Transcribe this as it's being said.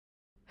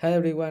Hi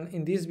everyone,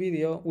 in this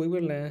video we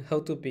will learn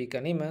how to pick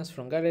an image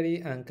from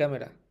gallery and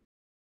camera.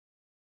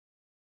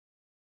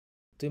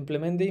 To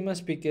implement the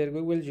image picker,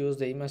 we will use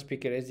the image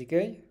picker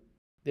SDK.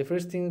 The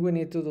first thing we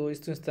need to do is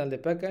to install the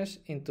package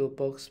into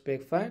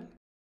POC-spec file.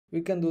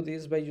 We can do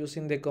this by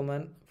using the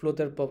command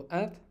flutter pop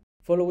add,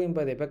 followed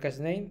by the package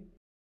name.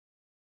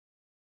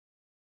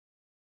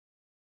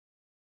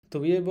 To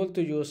be able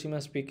to use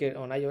image picker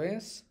on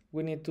iOS,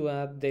 we need to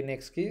add the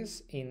next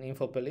keys in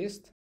info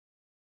playlist.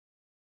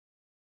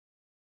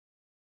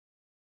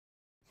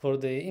 For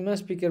the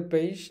image picker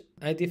page,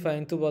 I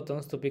define two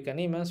buttons to pick an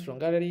image from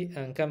gallery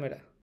and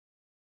camera.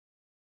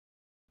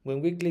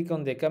 When we click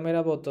on the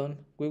camera button,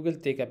 we will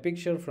take a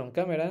picture from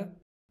camera,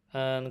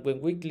 and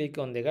when we click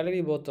on the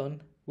gallery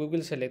button, we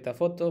will select a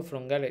photo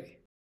from gallery.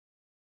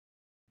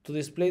 To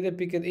display the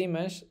picked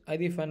image, I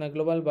define a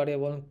global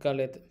variable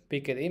called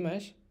picked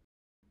image.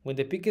 When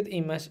the picked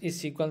image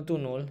is equal to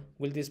null,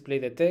 we'll display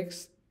the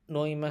text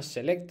no image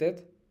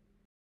selected.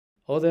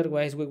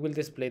 Otherwise, we will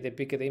display the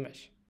picked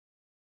image.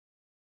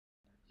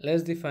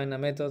 Let's define a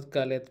method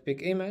called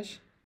pickImage.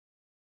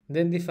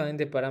 Then define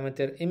the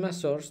parameter image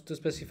source to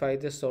specify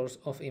the source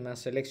of image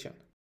selection.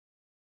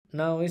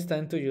 Now it's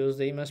time to use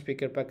the image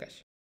picker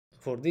package.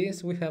 For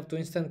this, we have to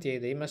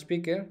instantiate the image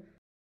picker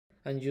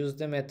and use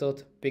the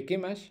method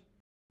pickImage.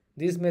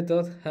 This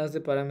method has the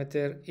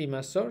parameter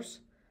image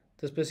source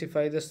to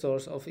specify the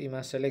source of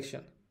image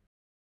selection.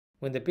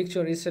 When the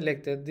picture is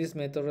selected, this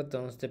method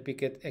returns the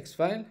picked X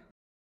file.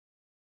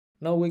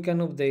 Now we can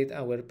update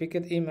our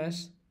picked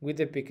image with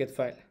the picked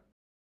file.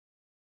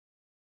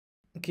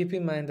 Keep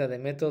in mind that the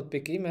method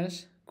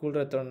pickImage could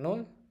return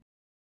null.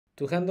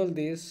 To handle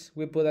this,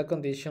 we put a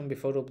condition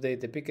before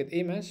update the picked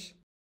image.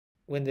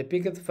 When the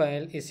picked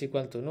file is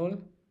equal to null,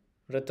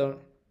 return.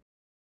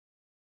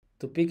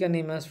 To pick an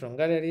image from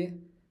gallery,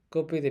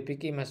 copy the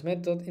pickImage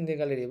method in the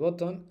gallery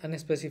button and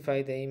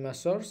specify the image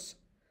source.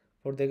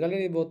 For the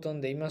gallery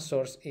button, the image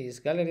source is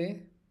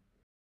gallery.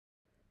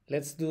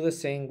 Let's do the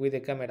same with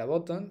the camera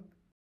button.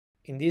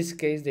 In this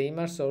case, the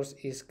image source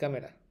is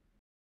camera.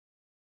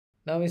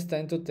 Now it's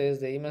time to test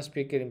the image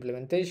picker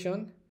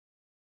implementation.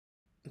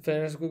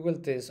 First, we will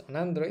test on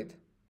Android.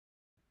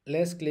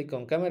 Let's click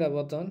on camera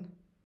button.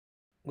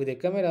 With the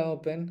camera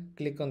open,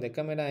 click on the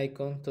camera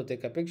icon to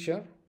take a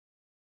picture.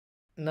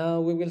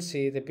 Now we will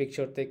see the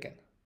picture taken.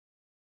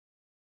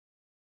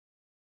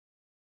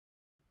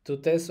 To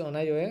test on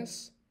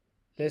iOS,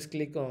 let's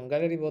click on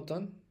gallery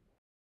button.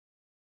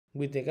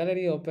 With the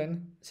gallery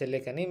open,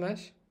 select an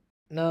image.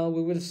 Now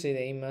we will see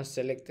the image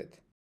selected.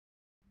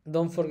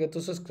 Don't forget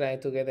to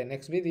subscribe to get the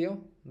next video.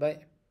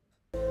 Bye.